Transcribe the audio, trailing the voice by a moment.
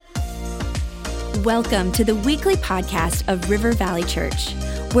Welcome to the weekly podcast of River Valley Church.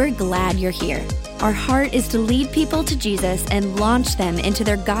 We're glad you're here. Our heart is to lead people to Jesus and launch them into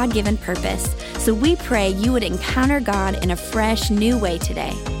their God-given purpose. So we pray you would encounter God in a fresh, new way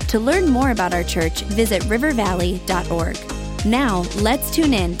today. To learn more about our church, visit rivervalley.org. Now, let's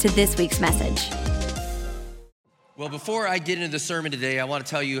tune in to this week's message. Well, before I get into the sermon today, I want to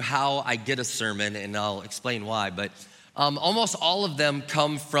tell you how I get a sermon, and I'll explain why. But almost all of them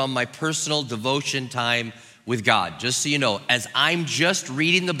come from my personal devotion time with God. Just so you know, as I'm just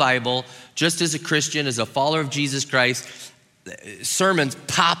reading the Bible, just as a Christian, as a follower of Jesus Christ, sermons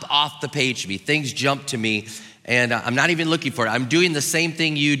pop off the page to me. Things jump to me, and I'm not even looking for it. I'm doing the same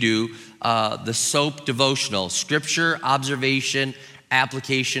thing you do, the SOAP devotional, scripture, observation,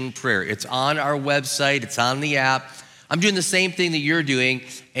 application, prayer. It's on our website. It's on the app. I'm doing the same thing that you're doing,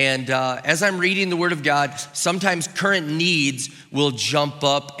 and as I'm reading the Word of God, sometimes current needs will jump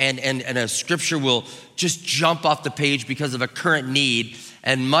up, and a scripture will just jump off the page because of a current need,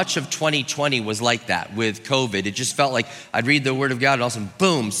 and much of 2020 was like that with COVID. It just felt like I'd read the Word of God, and all of a sudden,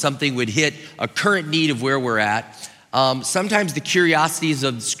 boom, something would hit a current need of where we're at. Sometimes the curiosities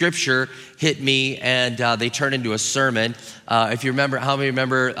of Scripture hit me, and they turn into a sermon. If you remember, how many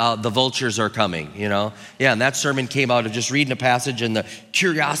remember the vultures are coming, you know? Yeah, and that sermon came out of just reading a passage, and the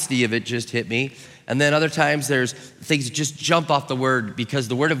curiosity of it just hit me. And then other times there's things that just jump off the Word because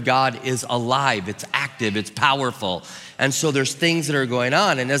the Word of God is alive, it's active, it's powerful. And so there's things that are going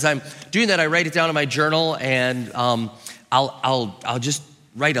on. And as I'm doing that, I write it down in my journal, and I'll just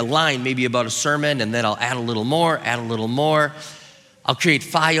write a line maybe about a sermon, and then I'll add a little more. I'll create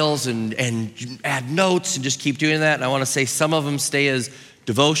files and add notes and just keep doing that. And I want to say some of them stay as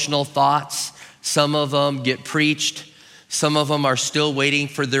devotional thoughts. Some of them get preached. Some of them are still waiting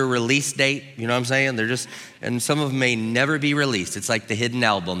for their release date. You know what I'm saying? And some of them may never be released. It's like the hidden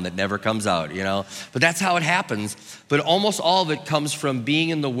album that never comes out, you know? But that's how it happens. But almost all of it comes from being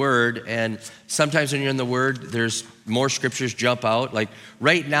in the Word. And sometimes when you're in the Word, there's more scriptures jump out. Like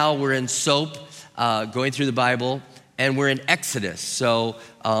right now we're in SOAP, going through the Bible, and we're in Exodus. So,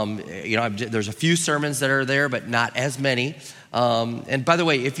 there's a few sermons that are there, but not as many. And by the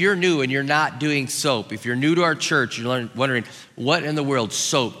way, if you're new and you're not doing SOAP, if you're new to our church, you're wondering, what in the world?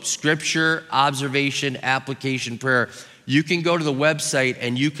 SOAP, scripture, observation, application, prayer. You can go to the website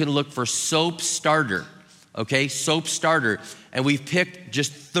and you can look for SOAP Starter, okay? SOAP Starter. And we've picked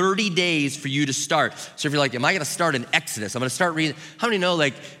just 30 days for you to start. So if you're like, am I going to start in Exodus? I'm going to start reading. How many know,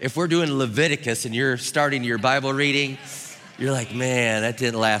 like, if we're doing Leviticus and you're starting your Bible reading, you're like, man, that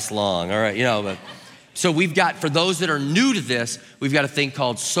didn't last long. All right, but... So we've got, for those that are new to this, we've got a thing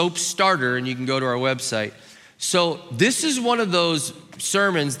called SOAP Starter, and you can go to our website. So this is one of those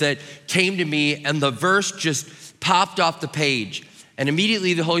sermons that came to me, and the verse just popped off the page. And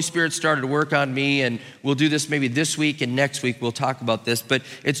immediately the Holy Spirit started to work on me, and we'll do this maybe this week, and next week we'll talk about this. But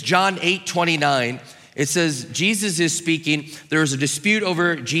it's John 8:29. It says, Jesus is speaking. There is a dispute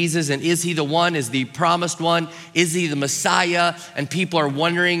over Jesus, and is he the one? Is the promised one? Is he the Messiah? And people are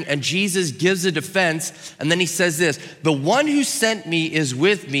wondering, and Jesus gives a defense, and then he says this, the one who sent me is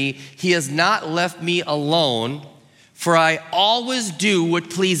with me. He has not left me alone, for I always do what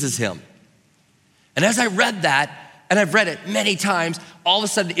pleases him. And as I read that, and I've read it many times, all of a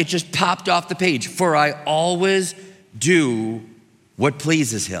sudden it just popped off the page, for I always do what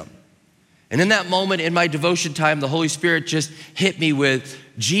pleases him. And in that moment in my devotion time, the Holy Spirit just hit me with,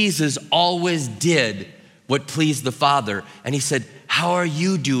 Jesus always did what pleased the Father. And he said, how are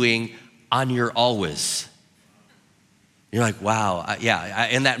you doing on your always? You're like, wow.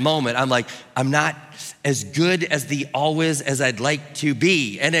 In that moment, I'm like, I'm not as good as the always as I'd like to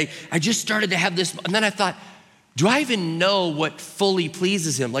be. And I just started to have this, and then I thought, do I even know what fully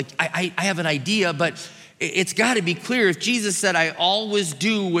pleases him? Like, I have an idea, but it's got to be clear. If Jesus said, I always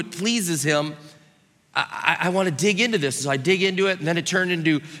do what pleases him, I want to dig into this. So I dig into it, and then it turned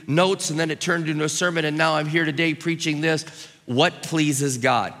into notes, and then it turned into a sermon, and now I'm here today preaching this. What pleases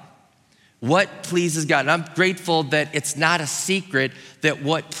God? What pleases God? And I'm grateful that it's not a secret that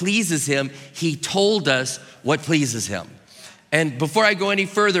what pleases him, he told us what pleases him. And before I go any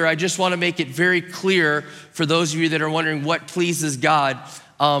further, I just want to make it very clear for those of you that are wondering what pleases God.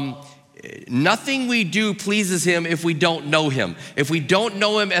 Nothing we do pleases him if we don't know him. If we don't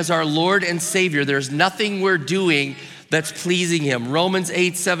know him as our Lord and Savior, there's nothing we're doing that's pleasing him. Romans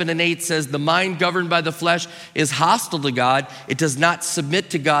 8:7-8 says, the mind governed by the flesh is hostile to God. It does not submit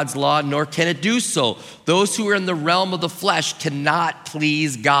to God's law, nor can it do so. Those who are in the realm of the flesh cannot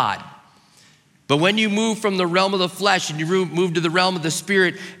please God. But when you move from the realm of the flesh and you move to the realm of the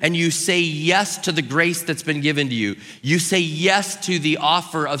spirit and you say yes to the grace that's been given to you, you say yes to the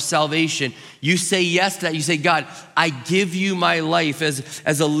offer of salvation, you say yes to that, you say, God, I give you my life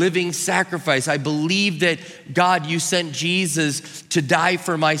as a living sacrifice. I believe that, God, you sent Jesus to die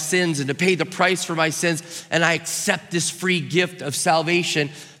for my sins and to pay the price for my sins, and I accept this free gift of salvation.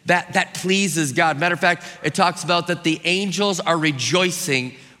 That pleases God. Matter of fact, it talks about that the angels are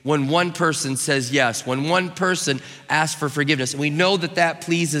rejoicing when one person says yes, when one person asks for forgiveness. And we know that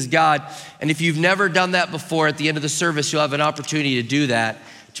pleases God. And if you've never done that before, at the end of the service, you'll have an opportunity to do that,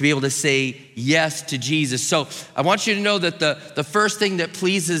 to be able to say yes to Jesus. So I want you to know that the first thing that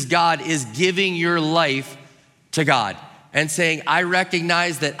pleases God is giving your life to God and saying, I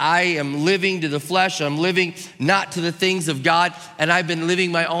recognize that I am living to the flesh, I'm living not to the things of God, and I've been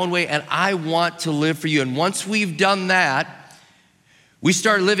living my own way, and I want to live for you. And once we've done that, we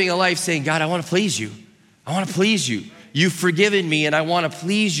start living a life saying, God, I want to please you. I want to please you. You've forgiven me and I want to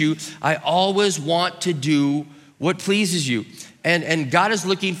please you. I always want to do what pleases you. And God is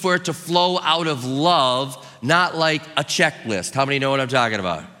looking for it to flow out of love, not like a checklist. How many know what I'm talking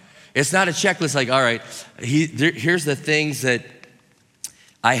about? It's not a checklist like, all right, here's the things that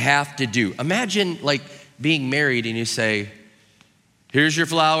I have to do. Imagine like being married and you say, here's your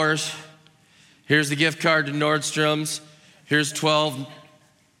flowers. Here's the gift card to Nordstrom's. Here's 12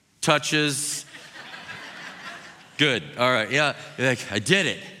 touches. Good, all right, yeah, like, I did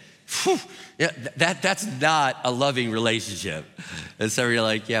it. Whew. Yeah, that's not a loving relationship. And so you're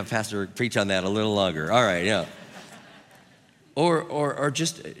like, yeah, Pastor, preach on that a little longer. All right, yeah. Or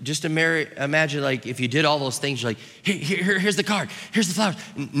just imagine like if you did all those things, you're like, here's the card, here's the flowers.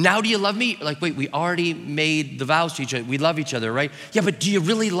 Now do you love me? Like, wait, we already made the vows to each other. We love each other, right? Yeah, but do you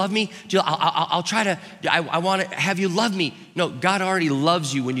really love me? I'll try to, I want to have you love me. No, God already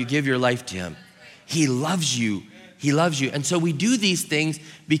loves you when you give your life to him. He loves you. He loves you. And so we do these things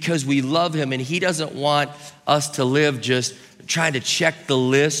because we love him, and he doesn't want us to live just trying to check the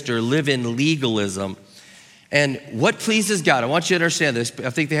list or live in legalism. And what pleases God, I want you to understand this. I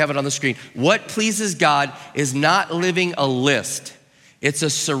think they have it on the screen. What pleases God is not living a list. It's a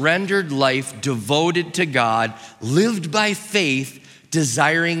surrendered life devoted to God, lived by faith,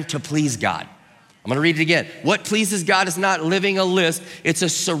 desiring to please God. I'm going to read it again. What pleases God is not living a list. It's a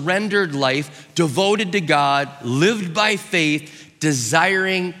surrendered life devoted to God, lived by faith,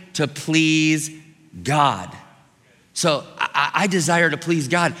 desiring to please God. So I desire to please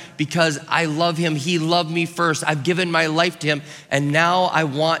God because I love him. He loved me first. I've given my life to him. And now I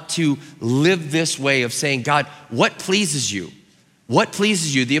want to live this way of saying, God, what pleases you? What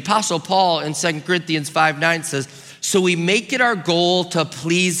pleases you? The Apostle Paul in 2 Corinthians 5:9 says, so we make it our goal to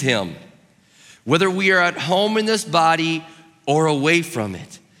please him, whether we are at home in this body or away from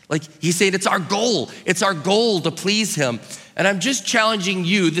it. Like he's saying it's our goal. It's our goal to please him. And I'm just challenging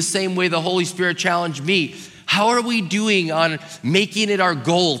you the same way the Holy Spirit challenged me. How are we doing on making it our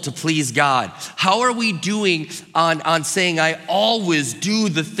goal to please God? How are we doing on saying, I always do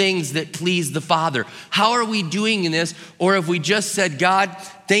the things that please the Father? How are we doing in this? Or have we just said, God,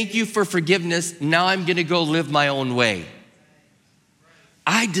 thank you for forgiveness. Now I'm going to go live my own way.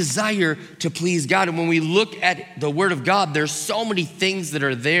 I desire to please God. And when we look at the Word of God, there's so many things that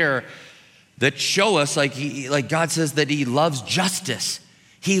are there that show us, like God says that he loves justice.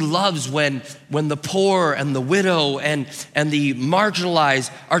 He loves when the poor and the widow and the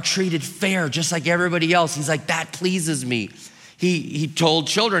marginalized are treated fair, just like everybody else. He's like, that pleases me. He told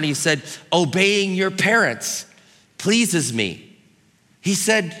children, he said, obeying your parents pleases me. He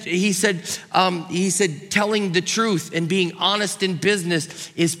said, telling the truth and being honest in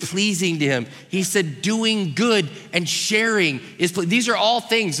business is pleasing to him. He said, doing good and sharing is, these are all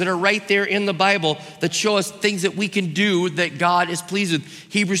things that are right there in the Bible that show us things that we can do that God is pleased with.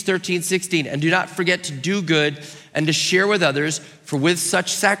 Hebrews 13:16, and do not forget to do good and to share with others, for with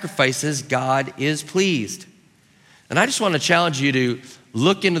such sacrifices, God is pleased. And I just want to challenge you to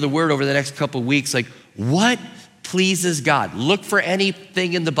look into the Word over the next couple of weeks, like what pleases God. Look for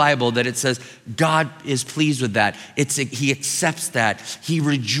anything in the Bible that it says God is pleased with that. He accepts that. He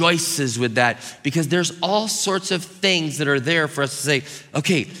rejoices with that, because there's all sorts of things that are there for us to say,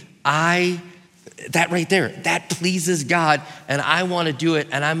 okay, that right there, that pleases God, and I want to do it,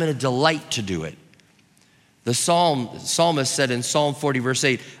 and I'm going to delight to do it. The psalmist said in Psalm 40, verse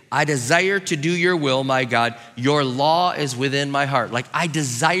 8, I desire to do your will, my God. Your law is within my heart. Like, I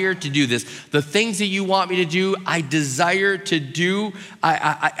desire to do this. The things that you want me to do, I desire to do.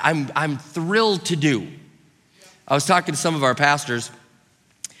 I'm thrilled to do. I was talking to some of our pastors,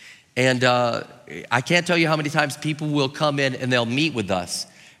 and I can't tell you how many times people will come in and they'll meet with us.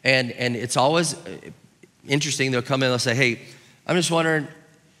 And it's always interesting. They'll come in and they'll say, hey, I'm just wondering,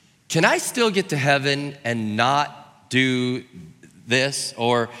 can I still get to heaven and not do this?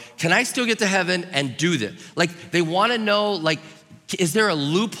 Or can I still get to heaven and do this? Like, they want to know, like, is there a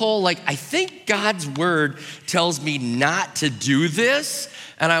loophole? Like, I think God's word tells me not to do this.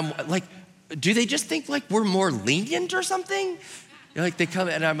 And I'm like, do they just think like we're more lenient or something? Like, they come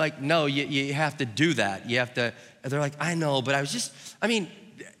and I'm like, no, you have to do that. You have to, and they're like, I know, but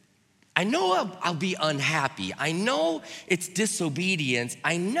I know I'll be unhappy. I know it's disobedience.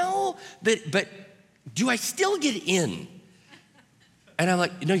 I know that, but do I still get in? And I'm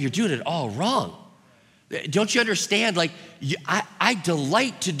like, no, you're doing it all wrong. Don't you understand? Like, I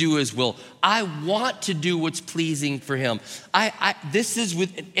delight to do his will. I want to do what's pleasing for him. This is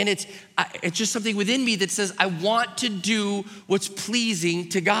and it's just something within me that says I want to do what's pleasing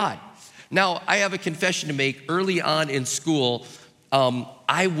to God. Now, I have a confession to make. Early on in school,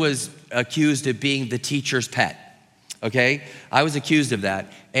 I was accused of being the teacher's pet. Okay? I was accused of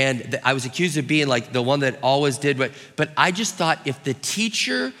that. And I was accused of being like the one that always did what, but I just thought if the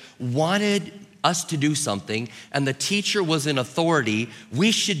teacher wanted us to do something and the teacher was in authority,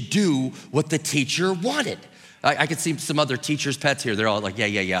 we should do what the teacher wanted. I could see some other teachers' pets here. They're all like, yeah,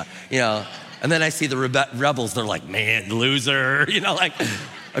 you know. And then I see the rebels. They're like, man, loser, you know, like,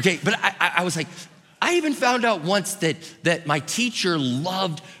 okay. But I was like, I even found out once that my teacher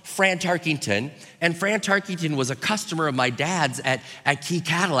loved Fran Tarkington, and Fran Tarkington was a customer of my dad's at Key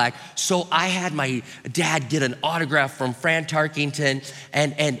Cadillac. So I had my dad get an autograph from Fran Tarkington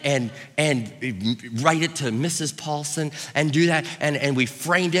and write it to Mrs. Paulson and do that. And we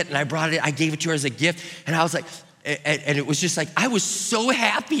framed it and I gave it to her as a gift. And I was like, and it was just like, I was so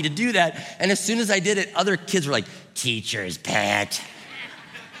happy to do that. And as soon as I did it, other kids were like, teacher's pet,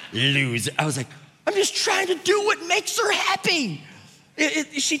 loser. I was like, I'm just trying to do what makes her happy.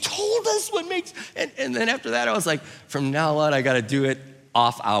 She told us what makes, and then after that, I was like, from now on, I got to do it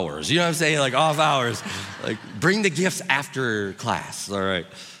off hours. You know what I'm saying? Like off hours. Like, bring the gifts after class. All right.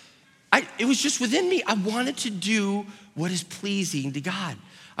 It was just within me. I wanted to do what is pleasing to God.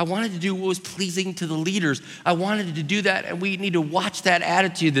 I wanted to do what was pleasing to the leaders. I wanted to do that, and we need to watch that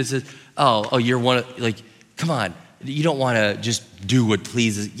attitude that says, oh, you're one of, like, come on. You don't want to just do what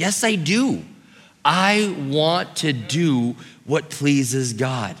pleases. Yes, I do. I want to do what pleases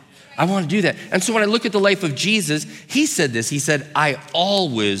God. I want to do that. And so when I look at the life of Jesus, he said this. He said, I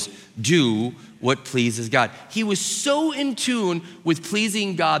always do what pleases God. He was so in tune with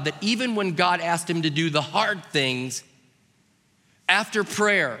pleasing God that even when God asked him to do the hard things, after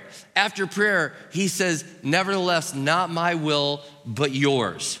prayer, he says, nevertheless, not my will, but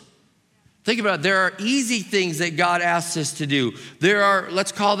yours. Think about it. There are easy things that God asks us to do. There are,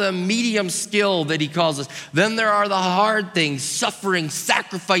 let's call them medium skill that he calls us. Then there are the hard things, suffering,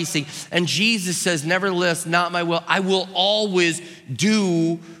 sacrificing. And Jesus says, nevertheless, not my will. I will always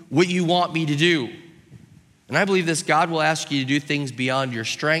do what you want me to do. And I believe this, God will ask you to do things beyond your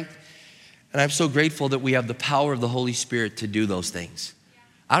strength. And I'm so grateful that we have the power of the Holy Spirit to do those things.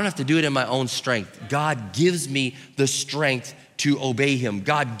 I don't have to do it in my own strength. God gives me the strength to obey him.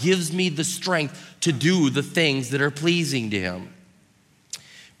 God gives me the strength to do the things that are pleasing to him.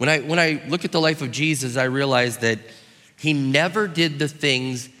 When I look at the life of Jesus, I realize that he never did the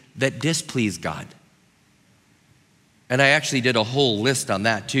things that displeased God. And I actually did a whole list on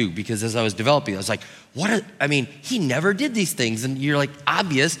that too, because as I was developing, I was like, he never did these things. And you're like,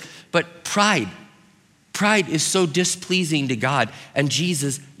 obvious, but pride is so displeasing to God, and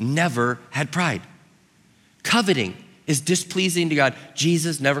Jesus never had pride. Coveting is displeasing to God.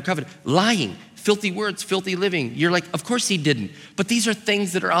 Jesus never coveted. Lying, filthy words, filthy living. You're like, of course he didn't. But these are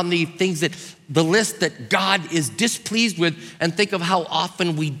things that are on the list that God is displeased with. And think of how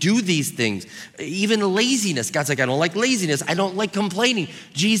often we do these things. Even laziness. God's like, I don't like laziness. I don't like complaining.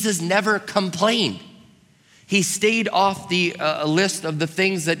 Jesus never complained. He stayed off the list of the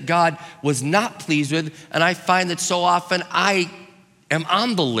things that God was not pleased with. And I find that so often I am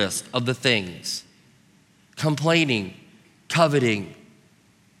on the list of the things. Complaining, coveting,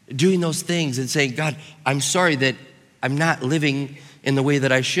 doing those things and saying, God, I'm sorry that I'm not living in the way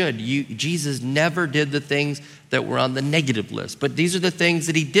that I should. Jesus never did the things that were on the negative list, but these are the things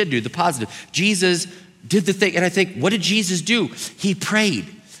that he did do, the positive. Jesus did the thing, and I think, what did Jesus do? He prayed.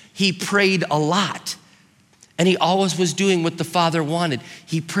 He prayed a lot. And he always was doing what the Father wanted.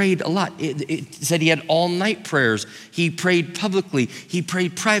 He prayed a lot. It said he had all-night prayers. He prayed publicly. He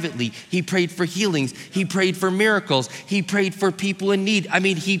prayed privately. He prayed for healings. He prayed for miracles. He prayed for people in need. I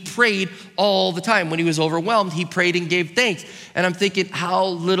mean, he prayed all the time. When he was overwhelmed, he prayed and gave thanks. And I'm thinking, how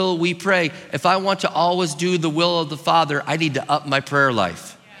little we pray. If I want to always do the will of the Father, I need to up my prayer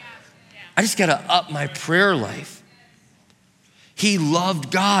life. I just got to up my prayer life. He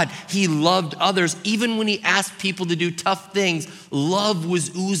loved God. He loved others. Even when he asked people to do tough things, love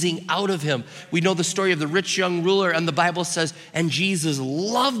was oozing out of him. We know the story of the rich young ruler, and the Bible says, and Jesus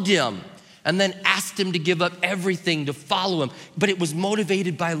loved him and then asked him to give up everything to follow him. But it was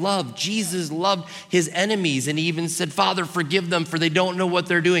motivated by love. Jesus loved his enemies, and he even said, Father, forgive them, for they don't know what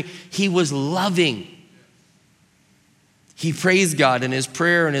they're doing. He was loving. He praised God in his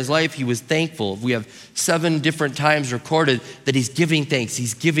prayer and his life. He was thankful. We have 7 different times recorded that he's giving thanks.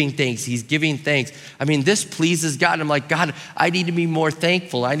 He's giving thanks. He's giving thanks. I mean, this pleases God. I'm like, God, I need to be more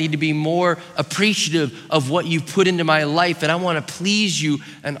thankful. I need to be more appreciative of what you put into my life. And I want to please you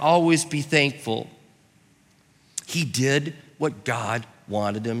and always be thankful. He did what God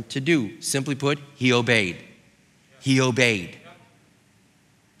wanted him to do. Simply put, he obeyed. He obeyed.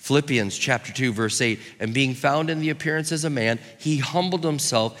 Philippians chapter 2, verse 8, and being found in the appearance as a man, he humbled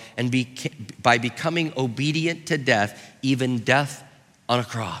himself and by becoming obedient to death, even death on a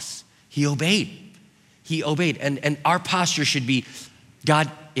cross. He obeyed. He obeyed. And our posture should be,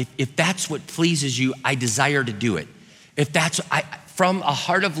 God, if that's what pleases you, I desire to do it. If that's, from a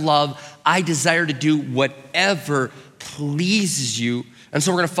heart of love, I desire to do whatever pleases you. And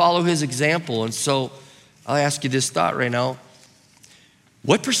so we're going to follow his example. And so I'll ask you this thought right now.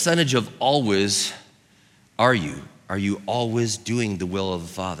 What percentage of always are you? Are you always doing the will of the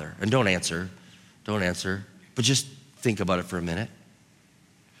Father? And don't answer, but just think about it for a minute.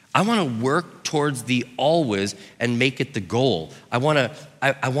 I want to work towards the always and make it the goal. I want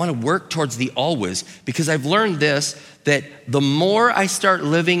to work towards the always, because I've learned this, that the more I start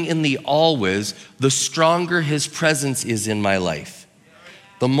living in the always, the stronger his presence is in my life.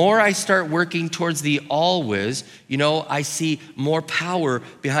 The more I start working towards the always, I see more power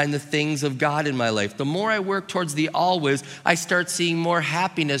behind the things of God in my life. The more I work towards the always, I start seeing more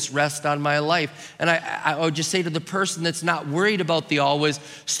happiness rest on my life. And I would just say to the person that's not worried about the always,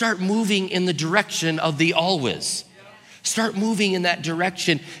 start moving in the direction of the always. Start moving in that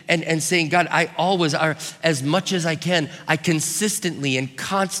direction and saying, God, I always are, as much as I can, I consistently and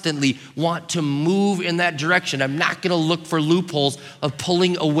constantly want to move in that direction. I'm not gonna look for loopholes of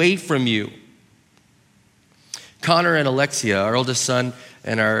pulling away from you. Connor and Alexia, our oldest son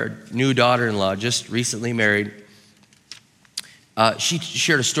and our new daughter-in-law, just recently married, she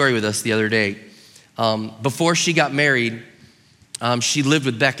shared a story with us the other day. Before she got married, she lived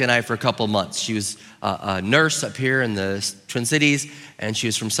with Becca and I for a couple of months. She was a nurse up here in the Twin Cities, and she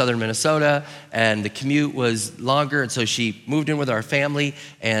was from southern Minnesota, and the commute was longer, and so she moved in with our family,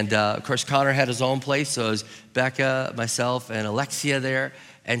 and of course Connor had his own place, so it was Becca, myself, and Alexia there,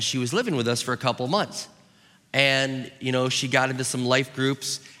 and she was living with us for a couple of months. And, she got into some life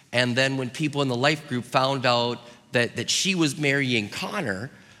groups, and then when people in the life group found out that she was marrying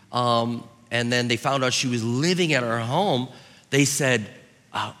Connor, and then they found out she was living at our home, they said,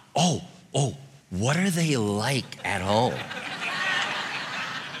 what are they like at home?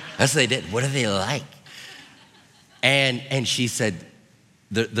 That's what they did. What are they like? And she said,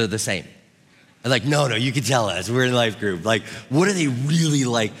 they're the same. I'm like, no, you can tell us. We're in a life group. Like, what are they really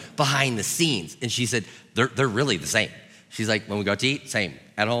like behind the scenes? And she said, they're really the same. She's like, when we go to eat, same.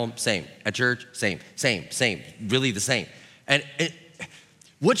 At home, same. At church, same. Really the same. And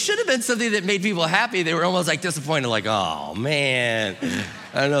what should have been something that made people happy, they were almost like disappointed, like, oh man,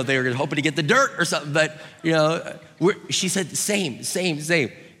 I don't know if they were hoping to get the dirt or something, but she said same.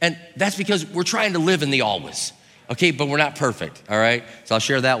 And that's because we're trying to live in the always, okay? But we're not perfect, all right? So I'll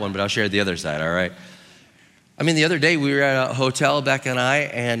share that one, but I'll share the other side, all right? The other day we were at a hotel, Becca and I,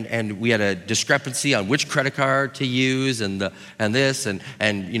 and we had a discrepancy on which credit card to use and this, and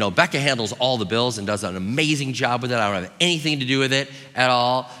Becca handles all the bills and does an amazing job with it. I don't have anything to do with it at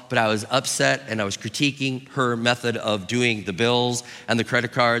all, but I was upset and I was critiquing her method of doing the bills and the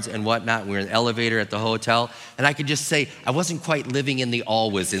credit cards and whatnot. We were in the elevator at the hotel, and I could just say I wasn't quite living in the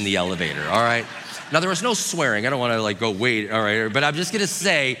always in the elevator, all right? Now there was no swearing. I don't want to go wait, all right? But I'm just gonna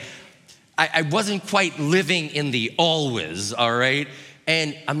say, I wasn't quite living in the always, all right?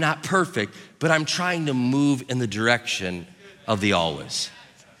 And I'm not perfect, but I'm trying to move in the direction of the always.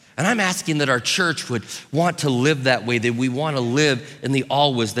 And I'm asking that our church would want to live that way, that we want to live in the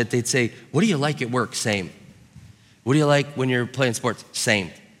always, that they'd say, what do you like at work? Same. What do you like when you're playing sports? Same.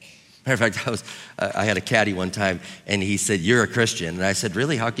 Matter of fact, I had a caddy one time, and he said, you're a Christian. And I said,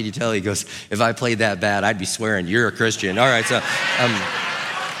 really? How can you tell? He goes, if I played that bad, I'd be swearing, you're a Christian. All right, so...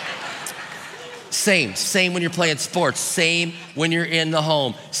 Same when you're playing sports, same when you're in the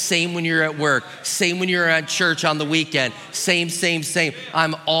home, same when you're at work, same when you're at church on the weekend, same.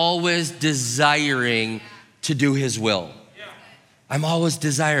 I'm always desiring to do his will. I'm always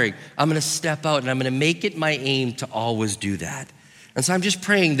desiring. I'm gonna step out and I'm gonna make it my aim to always do that. And so I'm just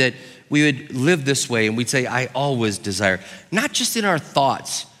praying that we would live this way and we'd say, I always desire. Not just in our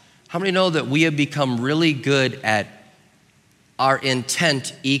thoughts. How many know that we have become really good at our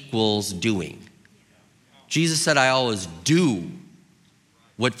intent equals doing? Jesus said, I always do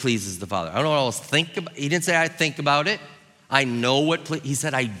what pleases the Father. I don't always think about it. He didn't say I think about it. I know what, he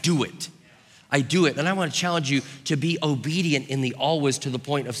said I do it. I do it. And I want to challenge you to be obedient in the always to the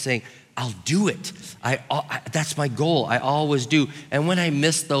point of saying, I'll do it. That's my goal. I always do. And when I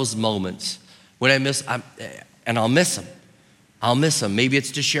miss those moments, and I'll miss them. I'll miss them. Maybe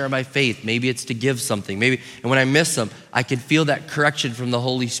it's to share my faith. Maybe it's to give something. And when I miss them, I can feel that correction from the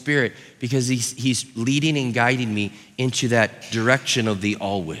Holy Spirit because he's leading and guiding me into that direction of the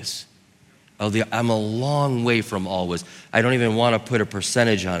always. I'm a long way from always. I don't even want to put a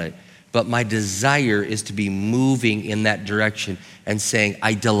percentage on it. But my desire is to be moving in that direction and saying,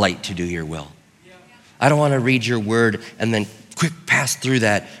 I delight to do your will. I don't want to read your word and then quick pass through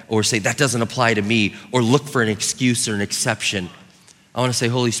that or say that doesn't apply to me or look for an excuse or an exception. I want to say,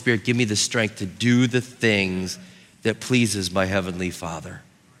 Holy Spirit, give me the strength to do the things that pleases my Heavenly Father.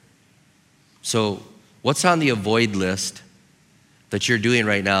 So what's on the avoid list that you're doing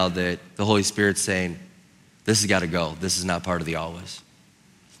right now that the Holy Spirit's saying, this has got to go. This is not part of the always.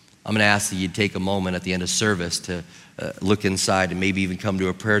 I'm going to ask that you take a moment at the end of service to look inside and maybe even come to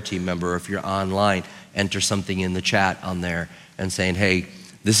a prayer team member, or if you're online, enter something in the chat on there and saying, hey,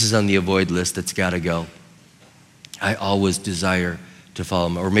 this is on the avoid list that's got to go. I always desire to follow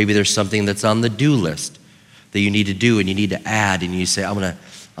him. Or maybe there's something that's on the do list that you need to do and you need to add, and you say, I'm going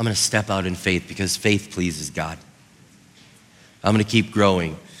to step out in faith because faith pleases God. I'm going to keep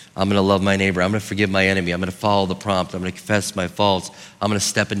growing. I'm going to love my neighbor. I'm going to forgive my enemy. I'm going to follow the prompt. I'm going to confess my faults. I'm going to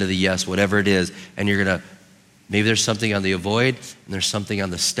step into the yes, whatever it is. And maybe there's something on the avoid and there's something on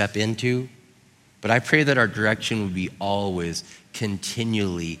the step into. But I pray that our direction would be always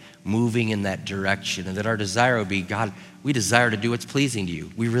continually moving in that direction, and that our desire would be, God, we desire to do what's pleasing to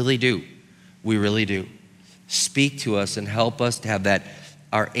you. We really do. We really do. Speak to us and help us to have that,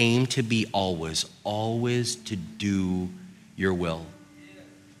 our aim to be always to do your will.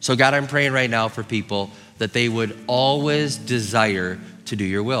 So God, I'm praying right now for people that they would always desire to do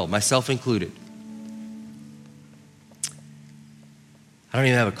your will, myself included. I don't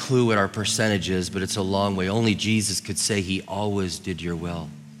even have a clue what our percentage is, but it's a long way. Only Jesus could say he always did your will.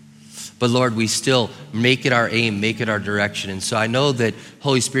 But Lord, we still make it our aim, make it our direction. And so I know that,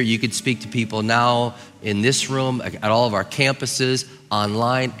 Holy Spirit, you could speak to people now in this room, at all of our campuses,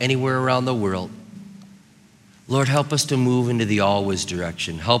 online, anywhere around the world. Lord, help us to move into the always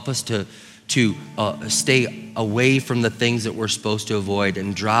direction. Help us to stay away from the things that we're supposed to avoid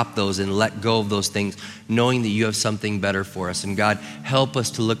and drop those and let go of those things, knowing that you have something better for us. And God, help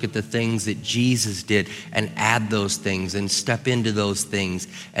us to look at the things that Jesus did and add those things and step into those things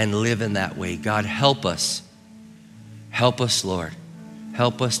and live in that way. God, help us. Help us, Lord.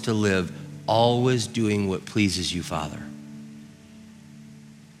 Help us to live always doing what pleases you, Father.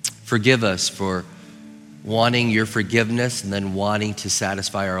 Forgive us for wanting your forgiveness and then wanting to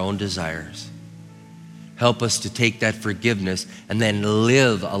satisfy our own desires. Help us to take that forgiveness and then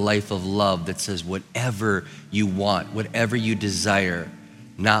live a life of love that says whatever you want, whatever you desire,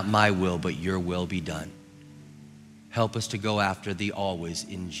 not my will, but your will be done. Help us to go after the always.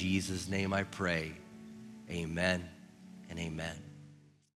 In Jesus' name I pray. Amen and amen.